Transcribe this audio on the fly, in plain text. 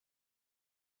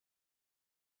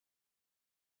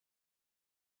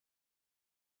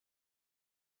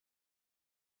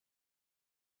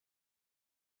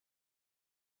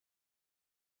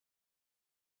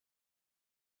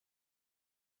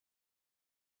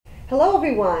Hello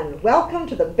everyone, welcome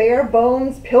to the Bare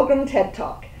Bones Pilgrim TED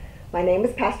Talk. My name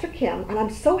is Pastor Kim and I'm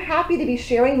so happy to be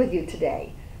sharing with you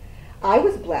today. I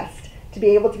was blessed to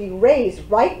be able to be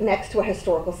raised right next to a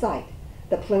historical site,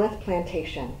 the Plymouth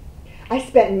Plantation. I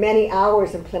spent many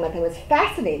hours in Plymouth and was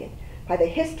fascinated by the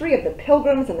history of the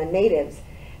Pilgrims and the natives,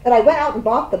 that I went out and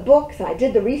bought the books and I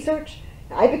did the research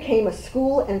and I became a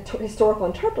school and historical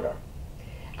interpreter.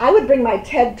 I would bring my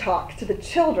TED Talks to the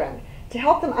children to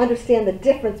help them understand the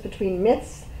difference between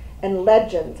myths and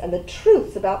legends and the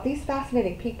truths about these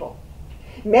fascinating people.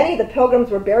 Many of the Pilgrims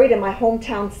were buried in my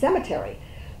hometown cemetery,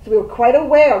 so we were quite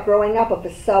aware growing up of the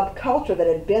subculture that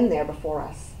had been there before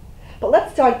us. But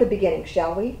let's start at the beginning,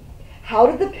 shall we? How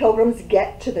did the Pilgrims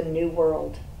get to the New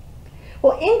World?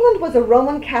 Well, England was a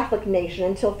Roman Catholic nation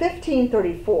until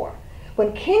 1534,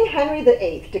 when King Henry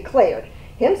VIII declared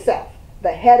himself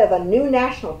the head of a new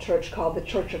national church called the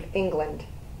Church of England.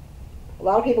 A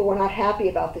lot of people were not happy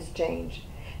about this change.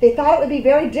 They thought it would be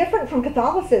very different from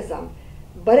Catholicism,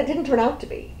 but it didn't turn out to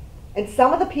be. And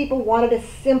some of the people wanted a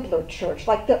simpler church,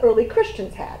 like the early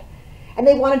Christians had. And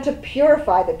they wanted to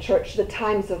purify the church to the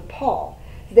times of Paul.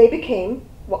 So they became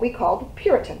what we called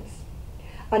Puritans.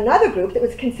 Another group that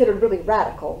was considered really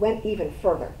radical went even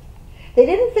further. They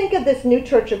didn't think of this new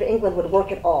Church of England would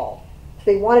work at all. So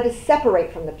they wanted to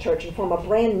separate from the church and form a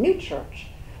brand new church.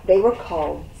 They were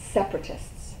called separatists.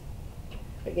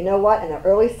 But you know what? In the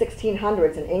early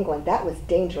 1600s in England, that was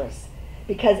dangerous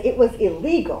because it was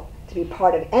illegal to be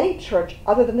part of any church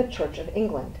other than the Church of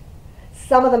England.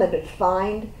 Some of them had been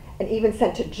fined and even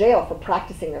sent to jail for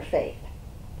practicing their faith.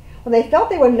 When they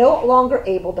felt they were no longer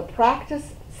able to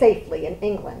practice safely in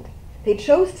England, they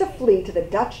chose to flee to the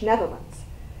Dutch Netherlands.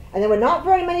 And there were not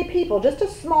very many people, just a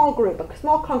small group, a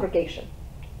small congregation.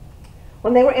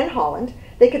 When they were in Holland,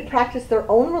 they could practice their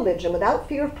own religion without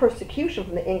fear of persecution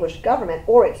from the English government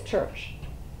or its church.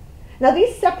 Now,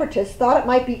 these separatists thought it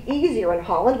might be easier in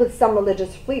Holland with some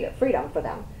religious freedom for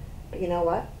them. But you know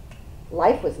what?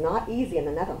 Life was not easy in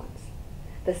the Netherlands.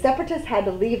 The separatists had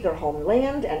to leave their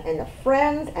homeland and their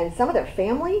friends and some of their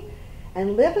family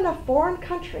and live in a foreign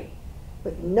country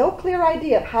with no clear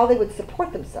idea of how they would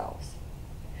support themselves.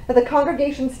 Now, the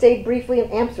congregation stayed briefly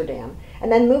in Amsterdam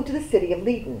and then moved to the city of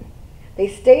Leiden. They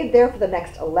stayed there for the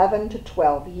next 11 to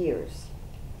 12 years.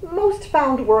 Most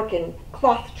found work in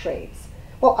cloth trades,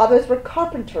 while others were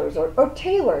carpenters or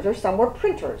tailors, or some were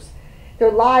printers. Their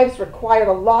lives required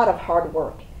a lot of hard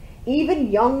work.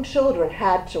 Even young children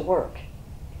had to work.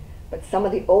 But some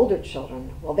of the older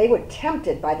children, well, they were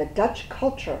tempted by the Dutch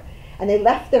culture, and they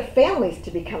left their families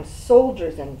to become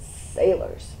soldiers and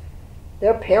sailors.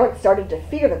 Their parents started to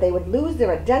fear that they would lose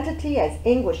their identity as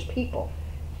English people.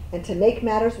 And to make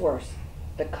matters worse,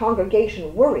 the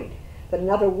congregation worried that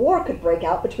another war could break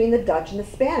out between the Dutch and the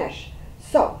Spanish.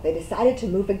 So they decided to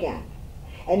move again.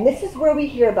 And this is where we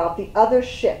hear about the other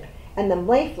ship and the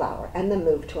Mayflower and the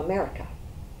move to America.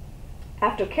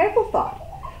 After careful thought,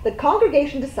 the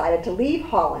congregation decided to leave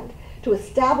Holland to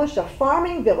establish a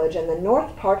farming village in the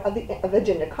north part of the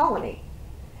Virginia colony.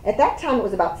 At that time, it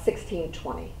was about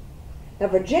 1620. Now,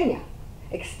 Virginia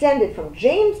extended from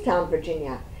Jamestown,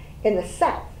 Virginia, in the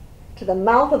south, to the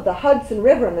mouth of the Hudson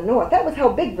River in the north. That was how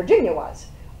big Virginia was,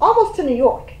 almost to New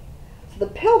York. So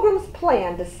the Pilgrims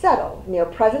planned to settle near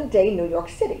present-day New York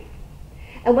City.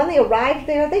 And when they arrived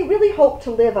there, they really hoped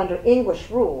to live under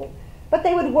English rule, but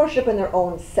they would worship in their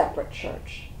own separate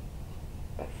church.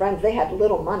 But friends, they had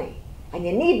little money, and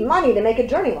you need money to make a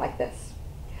journey like this.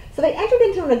 So they entered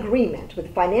into an agreement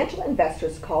with financial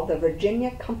investors called the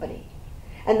Virginia Company.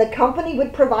 And the company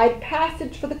would provide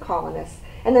passage for the colonists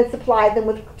and then supply them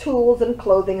with tools and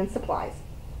clothing and supplies.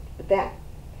 But then,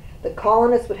 the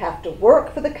colonists would have to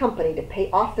work for the company to pay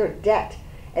off their debt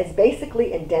as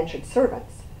basically indentured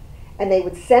servants. And they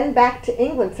would send back to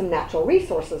England some natural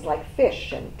resources like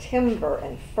fish and timber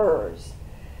and furs.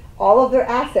 All of their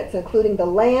assets, including the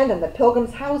land and the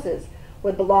Pilgrims' houses,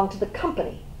 would belong to the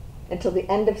company until the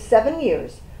end of 7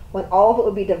 years, when all of it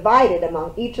would be divided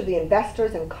among each of the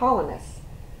investors and colonists.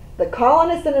 The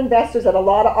colonists and investors had a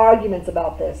lot of arguments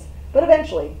about this, but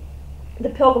eventually the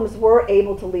Pilgrims were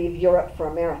able to leave Europe for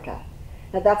America.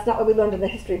 Now, that's not what we learned in the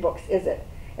history books, is it?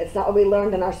 It's not what we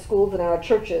learned in our schools and our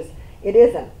churches. It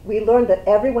isn't. We learned that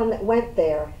everyone that went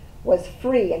there was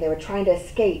free, and they were trying to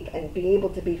escape and be able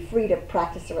to be free to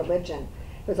practice their religion.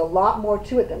 There's a lot more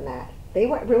to it than that. They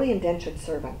weren't really indentured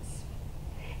servants.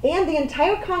 And the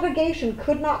entire congregation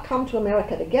could not come to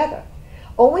America together.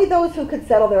 Only those who could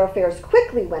settle their affairs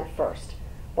quickly went first,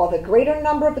 while the greater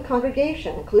number of the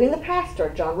congregation, including the pastor,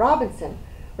 John Robinson,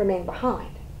 remained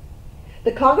behind.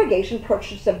 The congregation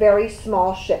purchased a very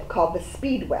small ship called the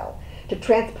Speedwell to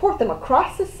transport them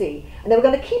across the sea, and they were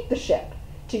going to keep the ship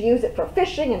to use it for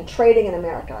fishing and trading in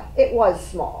America. It was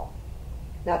small.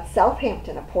 Now at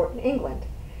Southampton, a port in England,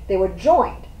 they were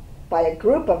joined by a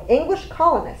group of English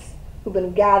colonists who'd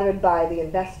been gathered by the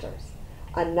investors.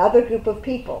 Another group of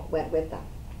people went with them.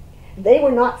 They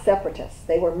were not separatists.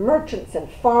 They were merchants and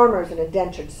farmers and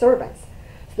indentured servants.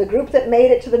 So the group that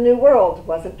made it to the New World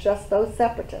wasn't just those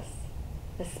separatists.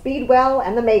 The Speedwell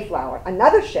and the Mayflower,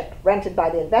 another ship rented by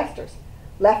the investors,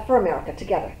 left for America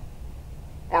together.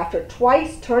 After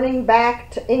twice turning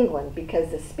back to England because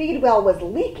the Speedwell was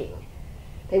leaking,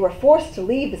 they were forced to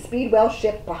leave the Speedwell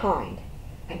ship behind.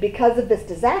 And because of this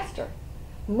disaster,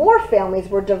 more families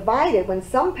were divided when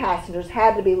some passengers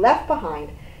had to be left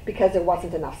behind because there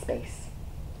wasn't enough space.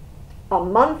 A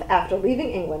month after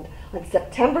leaving England, on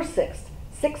September 6,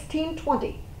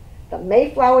 1620, the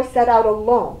Mayflower set out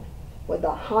alone with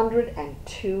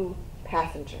 102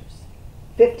 passengers,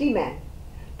 50 men,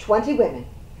 20 women,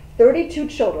 32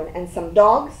 children, and some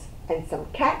dogs, and some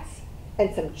cats,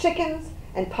 and some chickens,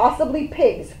 and possibly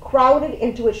pigs crowded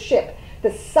into a ship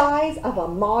the size of a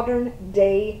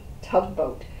modern-day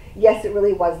tugboat. Yes, it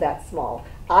really was that small.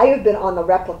 I have been on the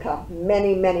replica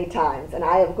many, many times, and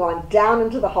I have gone down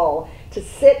into the hull to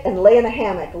sit and lay in a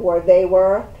hammock where they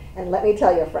were, and let me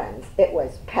tell you, friends, it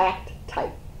was packed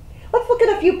tight. Let's look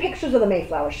at a few pictures of the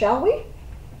Mayflower, shall we?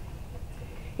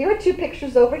 Here are two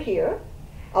pictures over here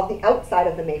of the outside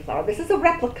of the Mayflower. This is a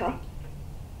replica,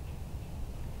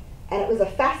 and it was a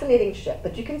fascinating ship,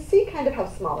 but you can see kind of how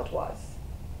small it was.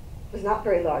 It was not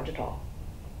very large at all.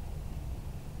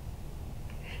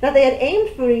 Now they had aimed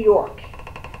for New York,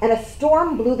 and a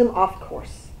storm blew them off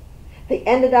course. They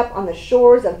ended up on the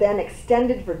shores of then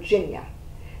extended Virginia,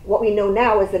 what we know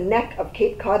now as the neck of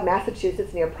Cape Cod,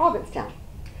 Massachusetts, near Provincetown.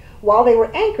 While they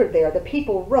were anchored there, the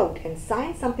people wrote and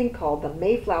signed something called the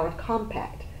Mayflower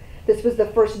Compact. This was the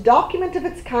first document of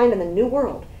its kind in the New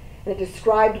World, and it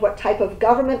described what type of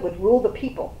government would rule the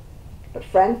people. But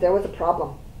friends, there was a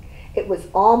problem. It was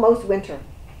almost winter.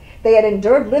 They had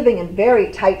endured living in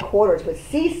very tight quarters with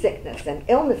seasickness and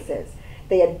illnesses.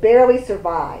 They had barely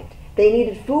survived. They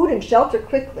needed food and shelter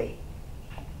quickly.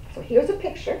 So here's a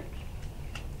picture,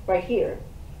 right here,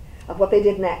 of what they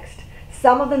did next.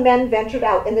 Some of the men ventured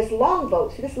out in this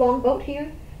longboat. See this longboat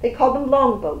here? They called them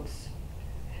longboats.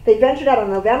 They ventured out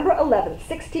on November 11th,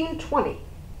 1620,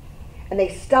 and they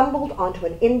stumbled onto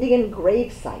an Indian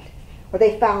grave site where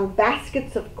they found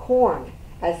baskets of corn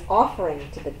as offering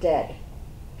to the dead.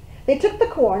 They took the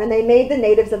corn and they made the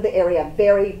natives of the area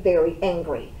very, very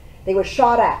angry. They were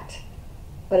shot at,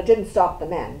 but it didn't stop the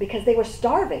men because they were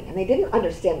starving and they didn't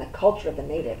understand the culture of the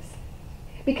natives.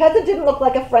 Because it didn't look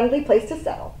like a friendly place to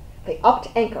settle, they upped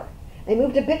anchor. They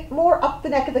moved a bit more up the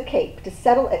neck of the Cape to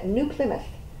settle at New Plymouth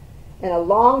in a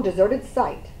long deserted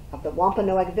site of the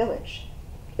Wampanoag village.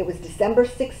 It was December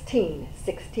 16,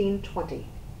 1620.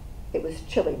 It was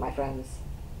chilly, my friends.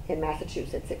 In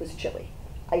Massachusetts, it was chilly.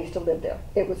 I used to live there.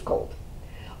 It was cold.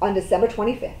 On December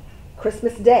 25th,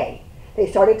 Christmas Day, they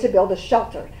started to build a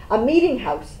shelter, a meeting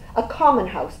house, a common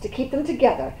house to keep them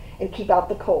together and keep out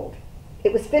the cold.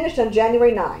 It was finished on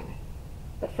January 9,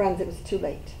 but friends, it was too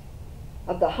late.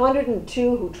 Of the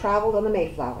 102 who traveled on the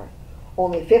Mayflower,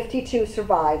 only 52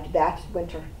 survived that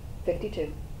winter.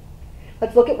 52.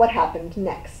 Let's look at what happened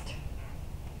next.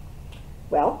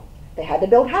 Well, they had to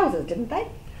build houses, didn't they?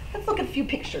 Let's look at a few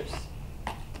pictures.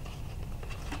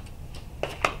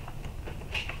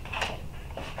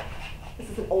 This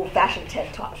is an old-fashioned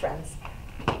TED Talk, friends.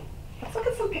 Let's look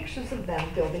at some pictures of them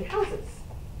building houses.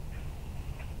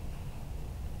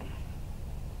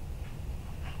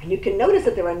 And you can notice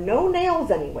that there are no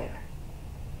nails anywhere.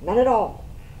 None at all.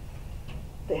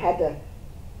 They had to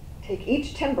take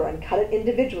each timber and cut it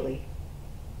individually.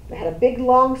 They had a big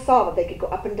long saw that they could go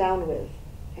up and down with,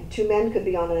 and 2 men could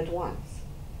be on it at once.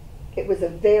 It was a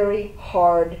very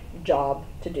hard job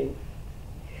to do.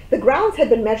 The grounds had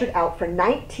been measured out for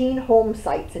 19 home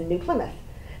sites in New Plymouth.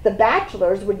 The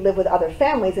bachelors would live with other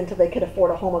families until they could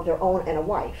afford a home of their own and a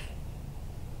wife.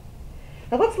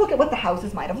 Now let's look at what the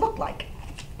houses might have looked like.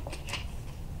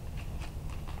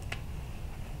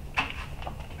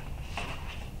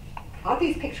 Aren't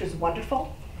these pictures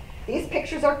wonderful? These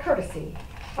pictures are courtesy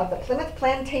of the Plymouth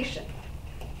Plantation.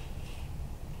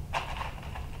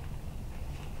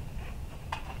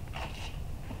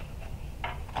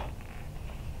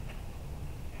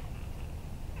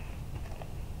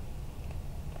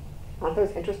 Aren't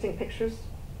those interesting pictures?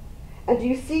 And do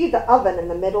you see the oven in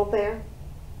the middle there?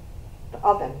 The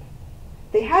oven.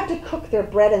 They had to cook their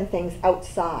bread and things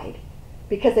outside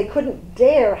because they couldn't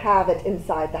dare have it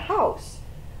inside the house.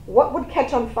 What would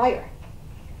catch on fire?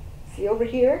 See over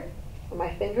here? where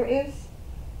my finger is,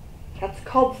 that's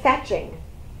called thatching.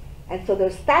 And so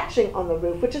there's thatching on the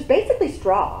roof, which is basically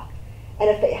straw. And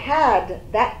if they had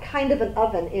that kind of an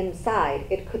oven inside,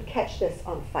 it could catch this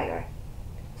on fire.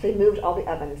 So they moved all the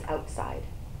ovens outside.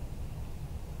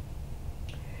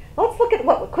 Let's look at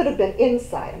what could have been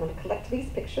inside. I'm going to collect these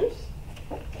pictures.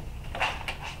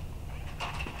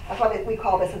 That's why we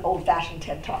call this an old-fashioned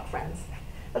TED Talk, friends.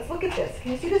 Let's look at this.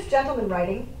 Can you see this gentleman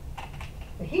writing?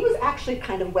 And he was actually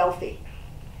kind of wealthy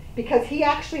because he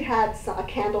actually had a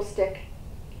candlestick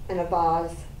and a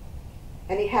vase,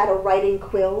 and he had a writing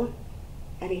quill,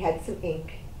 and he had some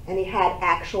ink, and he had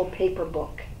actual paper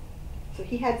book. So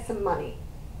he had some money.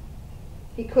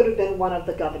 He could have been one of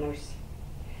the governors.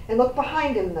 And look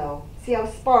behind him, though. See how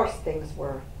sparse things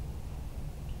were.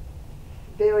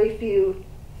 Very few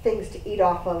things to eat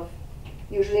off of.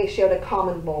 Usually they shared a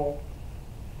common bowl.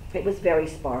 It was very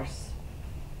sparse.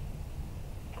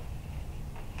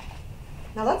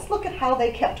 Now let's look at how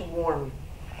they kept warm.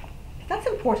 That's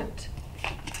important.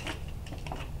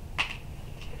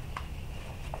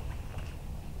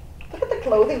 Look at the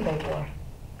clothing they wore.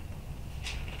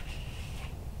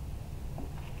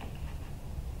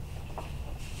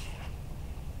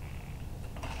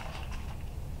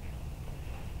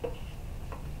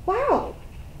 Wow,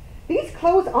 these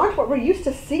clothes aren't what we're used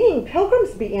to seeing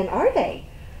pilgrims be in, are they?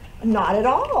 Not at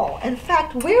all. In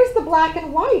fact, where's the black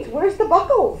and white? Where's the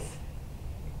buckles?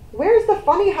 Where's the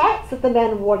funny hats that the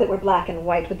men wore that were black and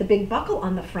white with the big buckle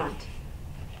on the front?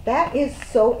 That is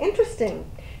so interesting.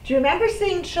 Do you remember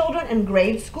seeing children in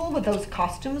grade school with those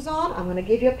costumes on? I'm going to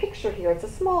give you a picture here. It's a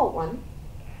small one.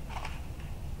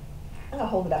 I'm going to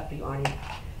hold it up for you, Arnie.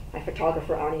 My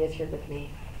photographer, Arnie, is here with me.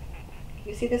 Can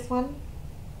you see this one?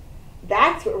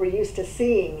 That's what we're used to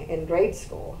seeing in grade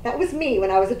school. That was me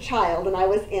when I was a child and I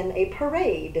was in a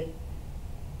parade.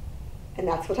 And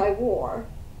that's what I wore.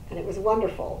 And it was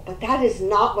wonderful. But that is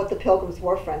not what the pilgrims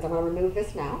wore, friends. I'm going to remove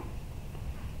this now.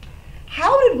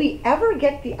 How did we ever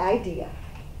get the idea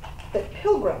that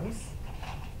pilgrims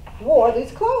wore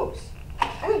these clothes?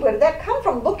 I mean, where did that come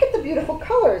from? Look at the beautiful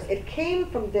colors. It came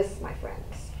from this, my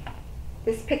friends.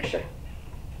 This picture.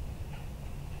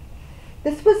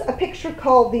 This was a picture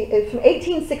called it's from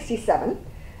 1867.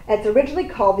 And it's originally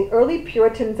called The Early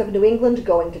Puritans of New England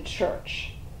Going to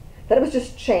Church. Then it was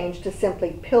just changed to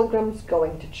simply Pilgrims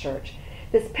Going to Church.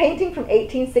 This painting from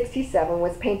 1867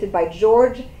 was painted by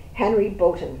George Henry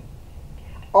Boughton.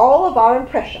 All of our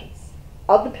impressions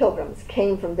of the pilgrims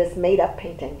came from this made-up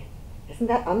painting. Isn't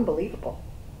that unbelievable?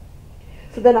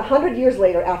 So then 100 years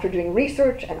later, after doing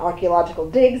research and archaeological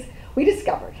digs, we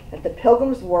discovered that the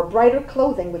pilgrims wore brighter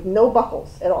clothing with no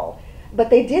buckles at all. But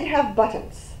they did have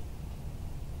buttons.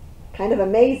 Kind of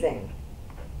amazing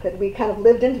that we kind of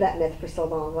lived into that myth for so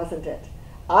long, wasn't it?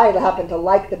 I happen to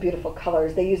like the beautiful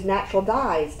colors. They use natural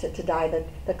dyes to dye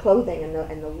the clothing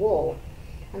and the wool.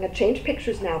 I'm going to change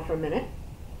pictures now for a minute.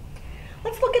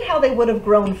 Let's look at how they would have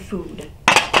grown food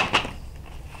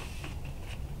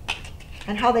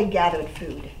and how they gathered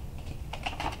food.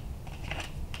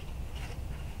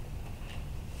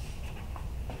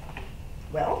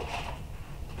 Well,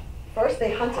 first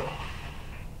they hunted.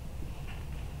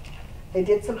 They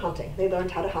did some hunting. They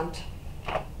learned how to hunt.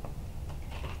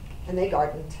 And they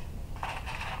gardened.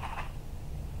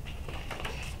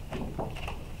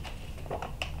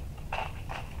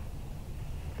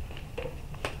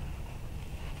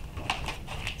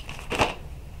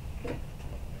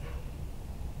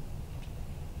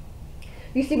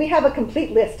 You see, we have a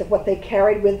complete list of what they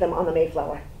carried with them on the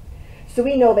Mayflower. So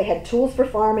we know they had tools for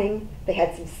farming, they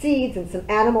had some seeds and some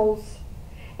animals.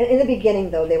 And in the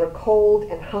beginning, though, they were cold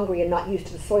and hungry and not used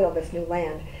to the soil of this new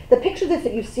land. The pictures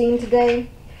that you've seen today,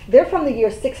 they're from the year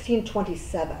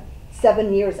 1627,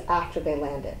 7 years after they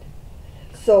landed.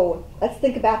 So let's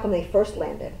think back when they first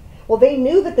landed. Well, they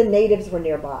knew that the natives were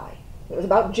nearby. It was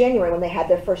about January when they had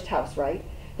their first house, right?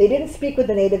 They didn't speak with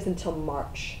the natives until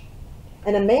March.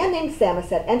 And a man named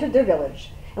Samoset entered their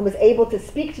village and was able to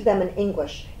speak to them in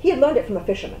English. He had learned it from a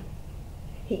fisherman.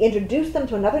 He introduced them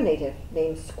to another native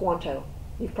named Squanto.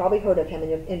 You've probably heard of him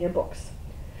in your books.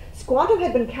 Squanto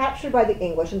had been captured by the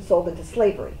English and sold into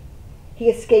slavery. He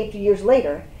escaped years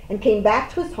later and came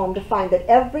back to his home to find that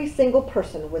every single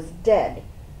person was dead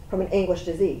from an English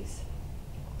disease.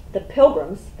 The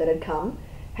pilgrims that had come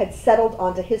had settled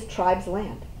onto his tribe's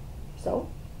land. So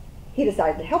he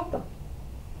decided to help them.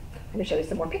 Let me show you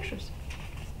some more pictures.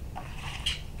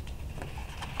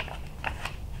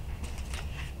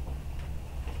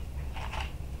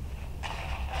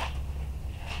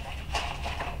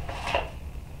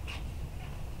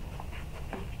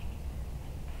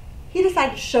 He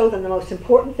decided to show them the most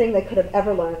important thing they could have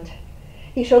ever learned.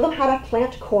 He showed them how to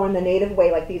plant corn the native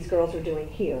way, like these girls are doing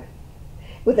here,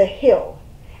 with a hill.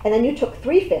 And then you took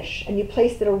 3 fish and you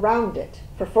placed it around it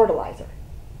for fertilizer.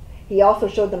 He also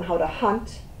showed them how to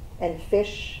hunt and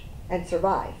fish and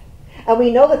survive. And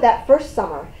we know that that first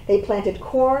summer they planted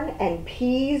corn and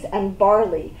peas and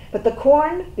barley, but the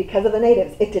corn, because of the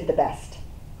natives, it did the best.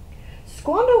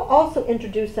 Squanto also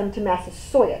introduced them to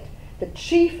Massasoit, the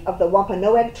chief of the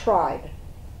Wampanoag tribe.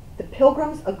 The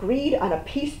Pilgrims agreed on a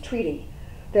peace treaty.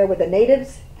 There were the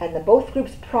natives, and the both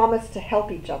groups promised to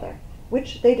help each other,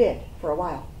 which they did for a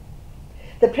while.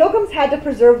 The Pilgrims had to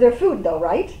preserve their food, though,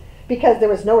 right? Because there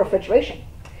was no refrigeration.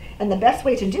 And the best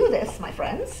way to do this, my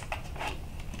friends,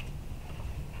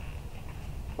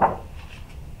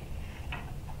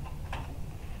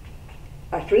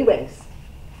 are 3 ways.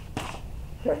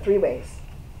 There are 3 ways.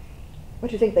 What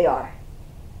do you think they are?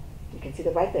 You can see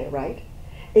them right there, right?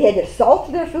 They had to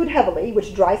salt their food heavily,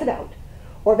 which dries it out,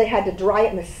 or they had to dry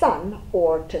it in the sun,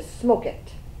 or to smoke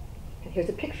it. And here's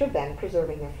a picture of them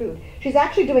preserving their food. She's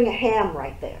actually doing a ham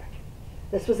right there.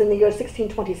 This was in the year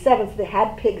 1627, so they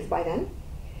had pigs by then.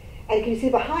 And can you see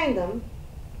behind them,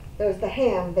 there's the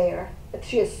ham there, that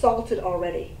she has salted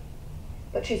already.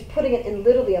 But she's putting it in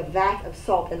literally a vat of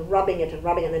salt and rubbing it, and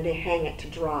then they hang it to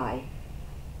dry.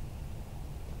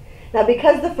 Now,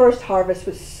 because the first harvest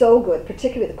was so good,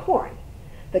 particularly the corn,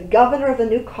 the governor of the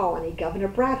new colony, Governor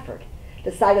Bradford,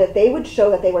 decided that they would show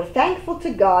that they were thankful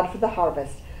to God for the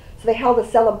harvest, so they held a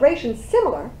celebration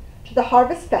similar to the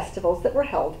harvest festivals that were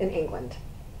held in England.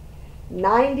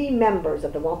 90 members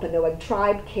of the Wampanoag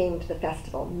tribe came to the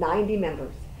festival, 90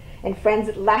 members. And friends,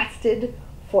 it lasted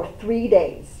for 3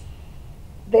 days.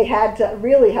 They had to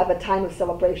really have a time of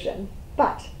celebration,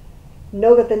 but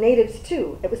know that the natives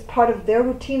too, it was part of their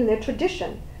routine and their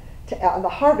tradition to, on the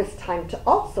harvest time, to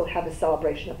also have a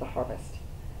celebration of the harvest.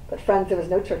 But friends, there was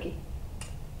no turkey,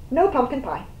 no pumpkin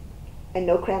pie, and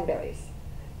no cranberries.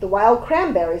 The wild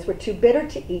cranberries were too bitter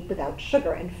to eat without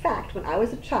sugar. In fact, when I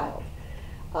was a child,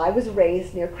 I was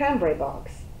raised near cranberry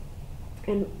bogs.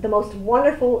 And the most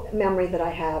wonderful memory that I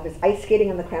have is ice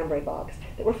skating on the cranberry bogs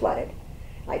that were flooded.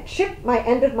 I chip my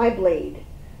end of my blade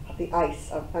of the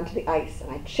ice, onto the ice,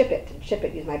 and I chip it,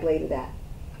 use my blade of that.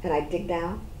 And I dig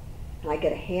down, and I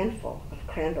get a handful of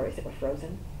cranberries that were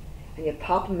frozen, and you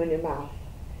pop them in your mouth.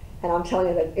 And I'm telling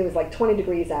you that it was like 20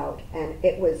 degrees out, and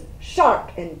it was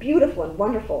sharp and beautiful and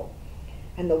wonderful.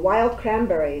 And the wild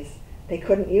cranberries they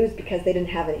couldn't use because they didn't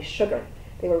have any sugar.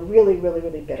 They were really, really,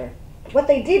 really bitter. But what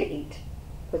they did eat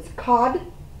was cod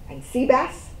and sea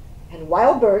bass and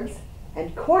wild birds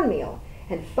and cornmeal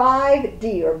and 5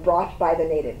 deer brought by the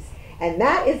natives. And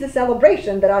that is the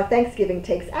celebration that our Thanksgiving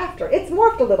takes after. It's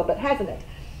morphed a little bit, hasn't it?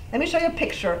 Let me show you a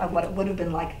picture of what it would have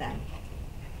been like then.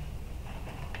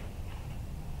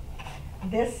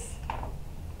 This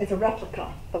is a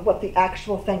replica of what the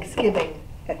actual Thanksgiving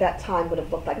at that time would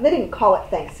have looked like. And they didn't call it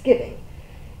Thanksgiving.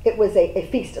 It was a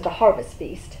feast, the harvest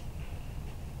feast.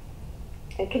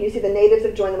 And can you see the natives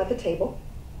have joined them at the table?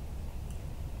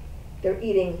 They're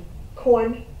eating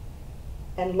corn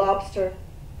and lobster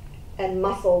and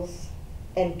mussels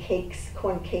and cakes,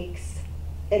 corn cakes,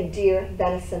 and deer,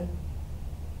 venison.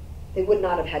 They would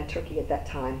not have had turkey at that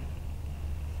time.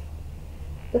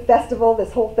 The festival,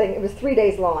 this whole thing, it was 3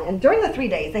 days long. And during the 3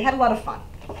 days, they had a lot of fun.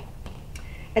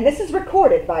 And this is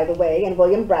recorded, by the way, in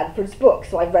William Bradford's book.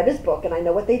 So I've read his book, and I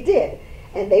know what they did.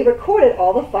 And they recorded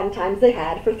all the fun times they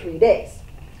had for 3 days.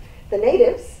 The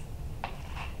natives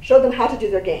showed them how to do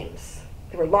their games.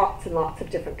 There were lots and lots of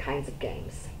different kinds of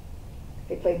games.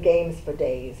 They played games for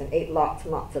days and ate lots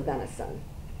and lots of venison.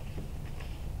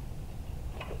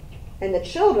 And the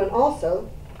children also,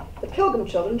 the Pilgrim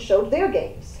children, showed their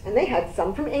games. And they had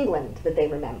some from England that they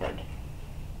remembered.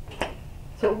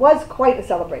 So it was quite a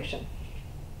celebration.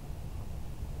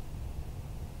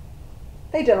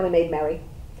 They generally made merry.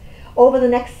 Over the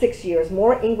next 6 years,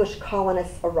 more English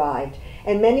colonists arrived,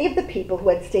 and many of the people who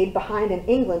had stayed behind in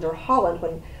England or Holland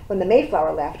when the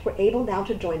Mayflower left were able now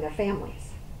to join their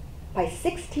families. By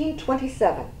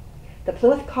 1627, the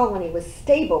Plymouth colony was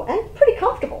stable and pretty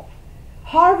comfortable.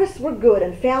 Harvests were good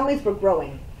and families were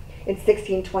growing. In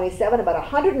 1627, about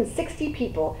 160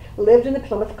 people lived in the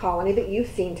Plymouth colony that you've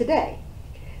seen today.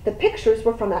 The pictures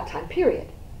were from that time period.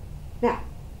 Now,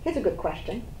 here's a good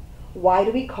question. Why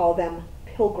do we call them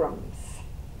pilgrims?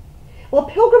 Well,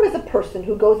 a pilgrim is a person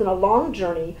who goes on a long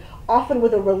journey, often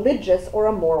with a religious or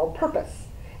a moral purpose,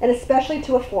 and especially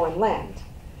to a foreign land.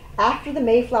 After the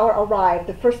Mayflower arrived,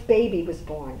 the first baby was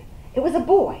born. It was a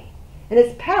boy, and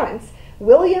his parents,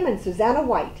 William and Susanna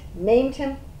White, named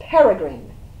him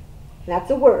Peregrine.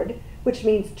 That's a word which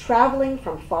means traveling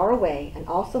from far away and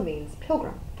also means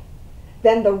pilgrim.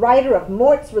 Then the writer of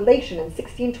Mort's Relation in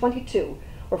 1622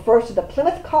 refers to the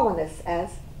Plymouth colonists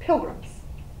as pilgrims.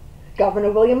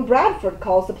 Governor William Bradford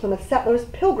calls the Plymouth settlers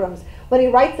pilgrims when he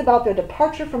writes about their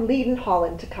departure from Leiden,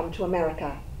 Holland, to come to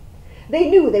America. They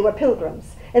knew they were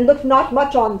pilgrims, and looked not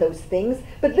much on those things,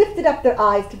 but lifted up their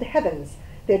eyes to the heavens,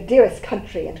 their dearest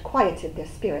country, and quieted their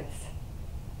spirits.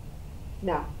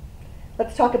 Now,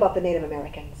 let's talk about the Native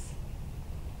Americans.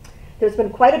 There's been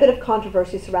quite a bit of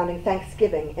controversy surrounding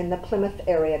Thanksgiving in the Plymouth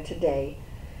area today,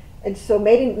 and so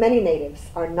many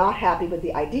natives are not happy with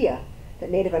the idea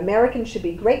that Native Americans should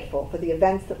be grateful for the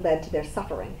events that led to their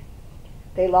suffering.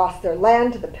 They lost their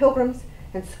land to the Pilgrims,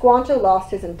 and Squanto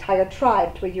lost his entire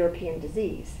tribe to a European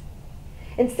disease.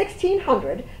 In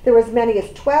 1600, there were as many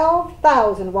as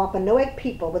 12,000 Wampanoag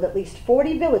people, with at least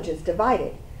 40 villages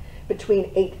divided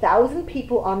between 8,000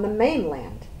 people on the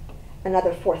mainland,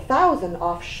 another 4,000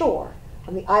 offshore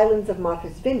on the islands of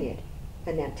Martha's Vineyard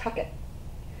and Nantucket.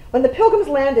 When the Pilgrims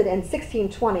landed in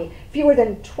 1620, fewer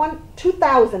than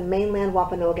 2,000 mainland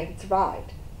Wampanoag had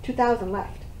survived, 2,000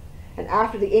 left. And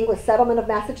after the English settlement of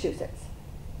Massachusetts,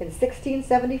 in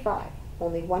 1675,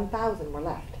 only 1,000 were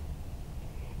left.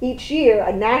 Each year,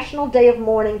 a national day of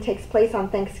mourning takes place on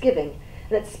Thanksgiving,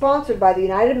 and it's sponsored by the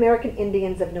United American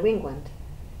Indians of New England.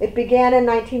 It began in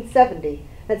 1970,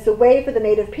 and it's a way for the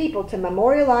Native people to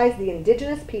memorialize the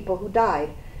indigenous people who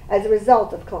died as a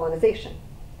result of colonization.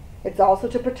 It's also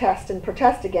to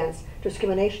protest against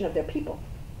discrimination of their people.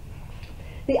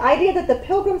 The idea that the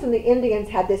Pilgrims and the Indians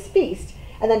had this feast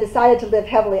and then decided to live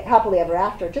happily ever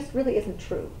after just really isn't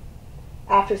true.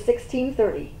 After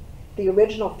 1630, the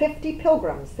original 50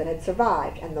 pilgrims that had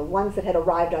survived and the ones that had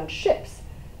arrived on ships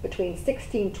between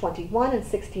 1621 and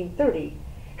 1630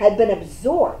 had been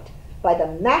absorbed by the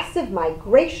massive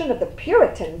migration of the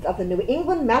Puritans of the New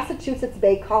England, Massachusetts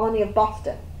Bay colony of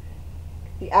Boston.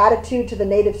 The attitude to the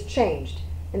natives changed,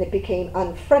 and it became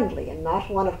unfriendly and not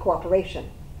one of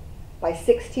cooperation. By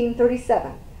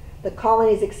 1637, the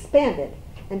colonies expanded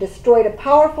and destroyed a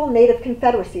powerful native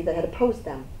confederacy that had opposed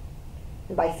them.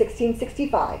 And by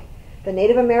 1665, the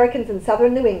Native Americans in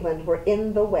southern New England were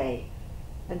in the way,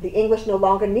 and the English no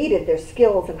longer needed their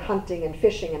skills in hunting and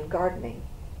fishing and gardening.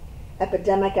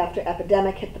 Epidemic after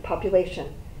epidemic hit the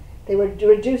population. They were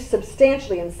reduced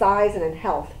substantially in size and in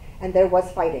health, and there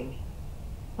was fighting.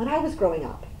 When I was growing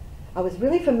up, I was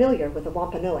really familiar with the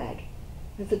Wampanoag.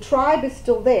 As the tribe is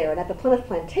still there, and at the Plymouth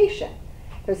Plantation,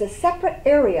 there's a separate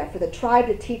area for the tribe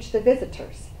to teach the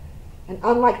visitors. And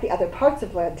unlike the other parts of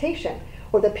the plantation,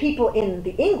 where the people in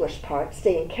the English part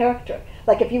stay in character,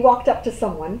 like if you walked up to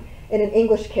someone in an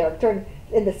English character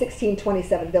in the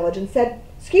 1627 village and said,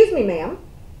 "Excuse me, ma'am,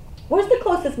 where's the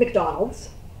closest McDonald's?"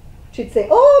 She'd say,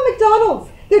 "Oh, McDonald's,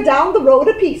 they're down the road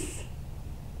a piece."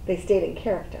 They stayed in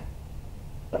character.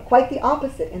 But quite the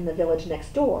opposite in the village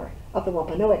next door of the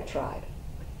Wampanoag tribe.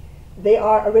 They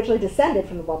are originally descended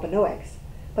from the Wampanoags,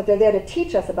 but they're there to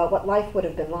teach us about what life would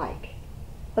have been like.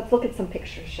 Let's look at some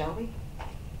pictures, shall we?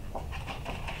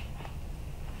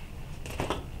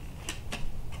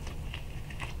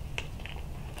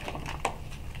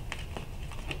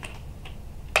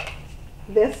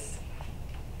 This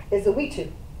is a wetu.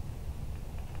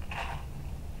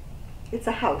 It's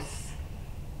a house.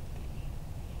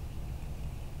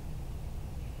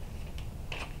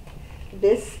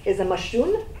 This is a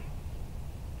mashun.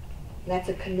 That's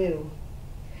a canoe.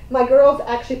 My girls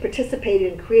actually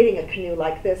participated in creating a canoe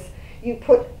like this. You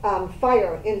put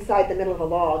fire inside the middle of a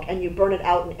log and you burn it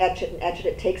out and etch it and etch it.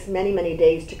 It takes many, many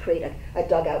days to create a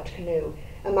dugout canoe.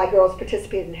 And my girls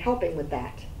participated in helping with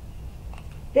that.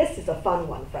 This is a fun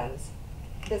one, friends.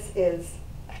 This is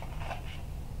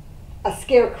a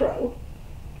scarecrow.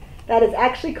 That is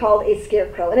actually called a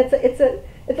scarecrow. And it's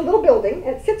a little building.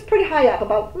 It sits pretty high up,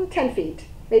 about 10 feet,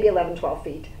 maybe 11, 12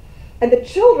 feet. And the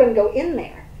children go in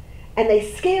there and they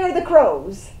scare the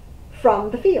crows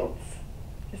from the fields.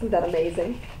 Isn't that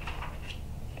amazing?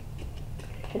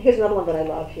 And here's another one that I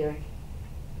love here.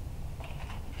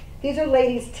 These are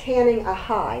ladies tanning a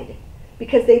hide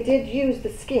because they did use the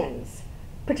skins,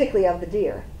 particularly of the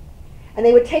deer. And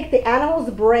they would take the animal's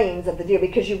brains of the deer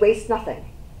because you waste nothing.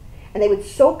 And they would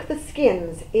soak the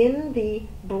skins in the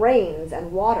brains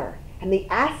and water. And the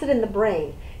acid in the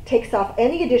brain takes off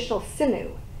any additional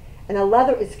sinew. And the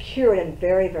leather is cured and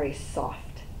very, very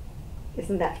soft.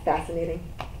 Isn't that fascinating?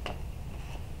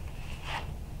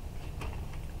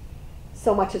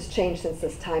 So much has changed since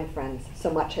this time, friends. So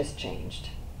much has changed.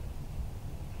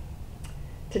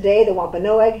 Today, the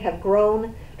Wampanoag have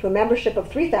grown to a membership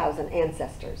of 3,000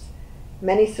 ancestors.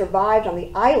 Many survived on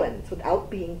the islands without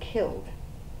being killed.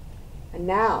 And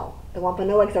now, The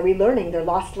Wampanoags are relearning their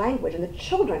lost language, and the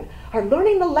children are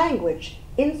learning the language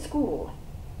in school.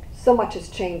 So much has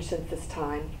changed since this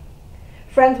time.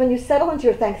 Friends, when you settle into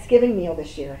your Thanksgiving meal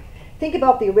this year, think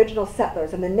about the original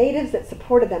settlers and the natives that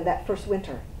supported them that first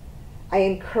winter. I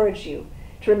encourage you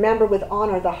to remember with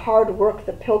honor the hard work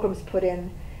the Pilgrims put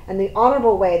in and the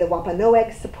honorable way the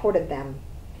Wampanoags supported them.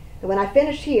 And when I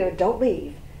finish here, don't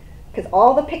leave, because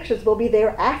all the pictures will be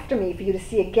there after me for you to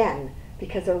see again,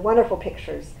 because they're wonderful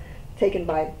pictures taken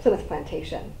by Plymouth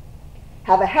Plantation.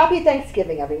 Have a happy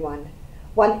Thanksgiving, everyone.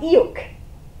 One Eok,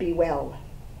 be well.